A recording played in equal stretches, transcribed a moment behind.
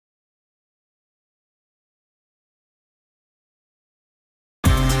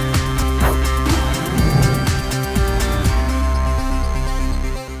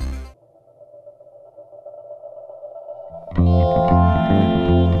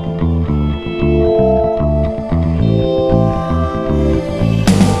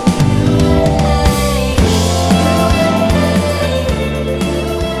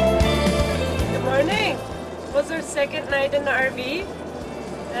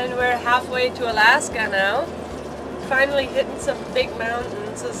And we're halfway to Alaska now. Finally hitting some big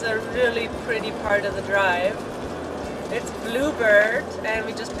mountains. This is a really pretty part of the drive. It's Bluebird and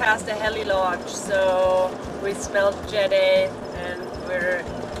we just passed a heli launch, so we smelled Jedi and we're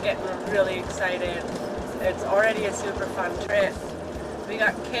getting really excited. It's already a super fun trip. We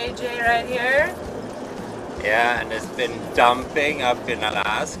got KJ right here. Yeah, and it's been dumping up in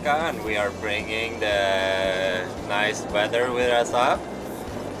Alaska and we are bringing the nice weather with us up.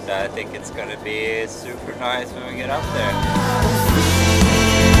 So I think it's gonna be super nice when we get up there.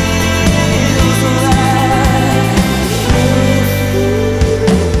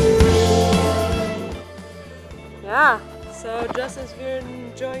 Yeah, so just as we're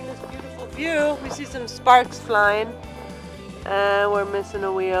enjoying this beautiful view, we see some sparks flying and we're missing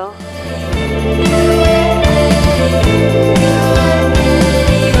a wheel.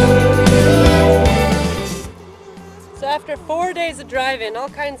 So after 4 days of driving, all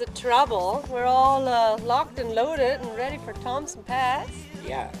kinds of trouble, we're all locked and loaded and ready for Thompson Pass.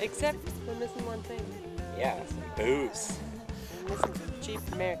 Yeah. Except we're missing one thing. Yeah, some booze. We're missing some cheap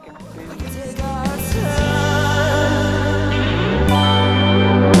American booze.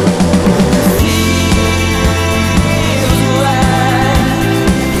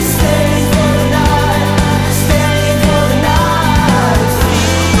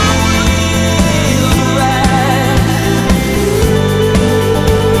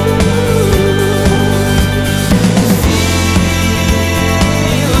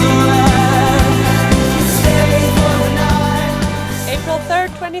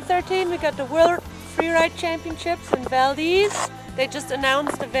 We got the World Freeride Championships in Valdez. They just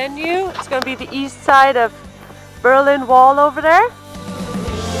announced the venue. It's going to be the east side of Berlin Wall over there.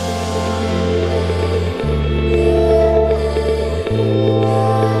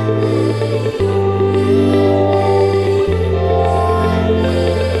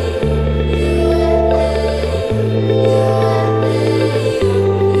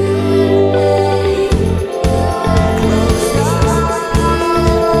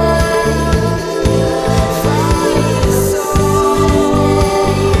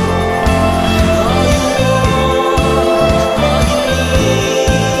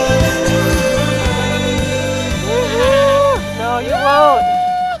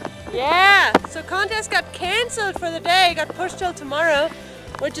 Got cancelled for the day, got pushed till tomorrow,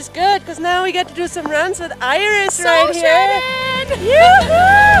 which is good because now we get to do some runs with Iris so right here.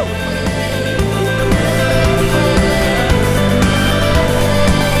 Yoo-hoo!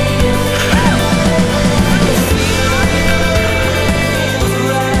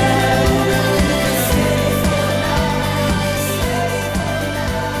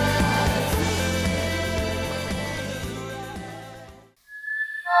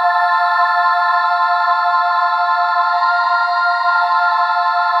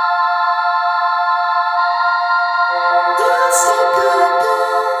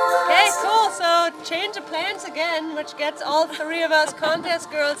 Which gets all three of us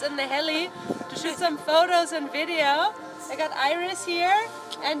contest girls in the heli to shoot some photos and video. I got Iris here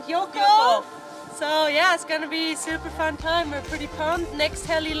and Yoko. So yeah, it's gonna be a super fun time. We're pretty pumped. Next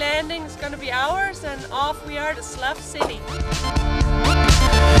heli landing is gonna be ours and off we are to Slough City.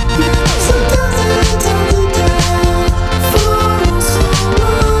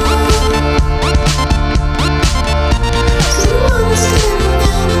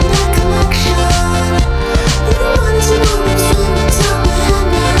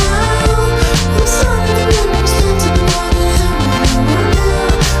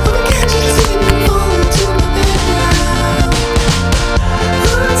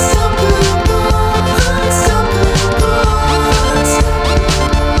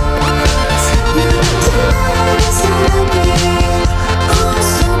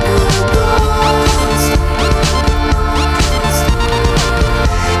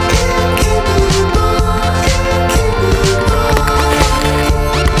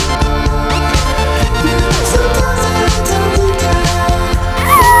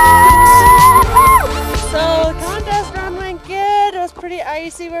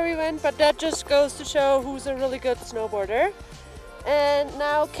 But that just goes to show who's a really good snowboarder. And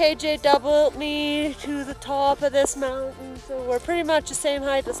now KJ doubled me to the top of this mountain, so we're pretty much the same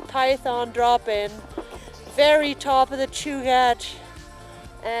height as Python drop-in. Very top of the Chugach.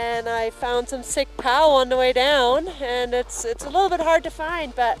 And I found some sick POW on the way down, and it's a little bit hard to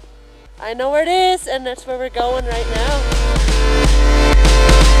find, but I know where it is, and that's where we're going right now.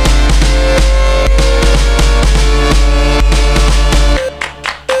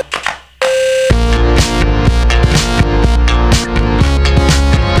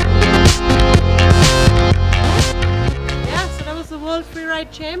 World Freeride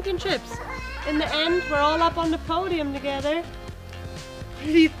Freeride Championships. In the end, we're all up on the podium together.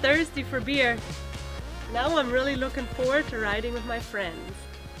 Pretty thirsty for beer. Now I'm really looking forward to riding with my friends.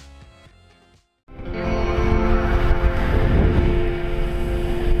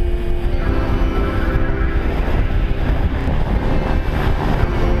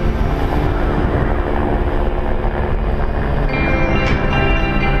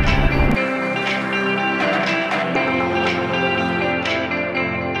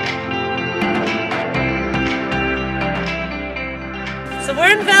 So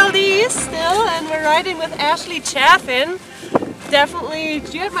we're in Valdez still, and we're riding with Ashley Chaffin. Definitely,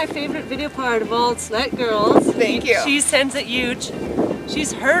 you had my favorite video part of all sled girls. Thank you. She sends it huge.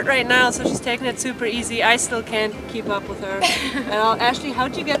 She's hurt right now, so she's taking it super easy. I still can't keep up with her. Ashley,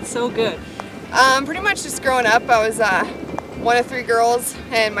 how'd you get so good? Pretty much just growing up, I was one of 3 girls,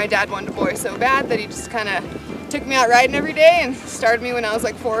 and my dad wanted a boy so bad that he just kind of took me out riding every day and started me when I was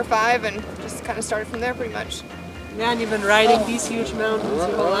like 4 or 5, and just kind of started from there pretty much. Yeah, and you've been riding these huge mountains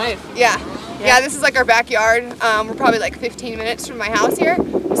your whole life. Yeah, this is like our backyard. We're probably like 15 minutes from my house here,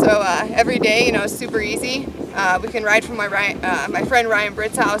 so every day, you know, it's super easy. We can ride from my friend Ryan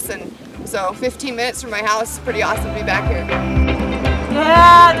Britt's house, and so 15 minutes from my house, pretty awesome to be back here.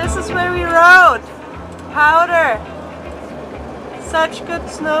 Yeah, this is where we rode. Powder. Such good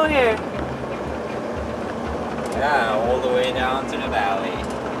snow here. Yeah, all the way down to the valley.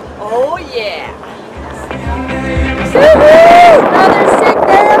 Oh yeah. Another sick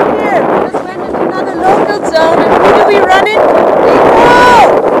day up here. We just went into another local zone, and who do we run into?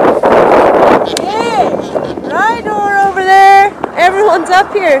 Hey, Rydor over there. Everyone's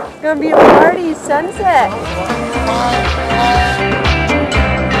up here. It's gonna be a party sunset.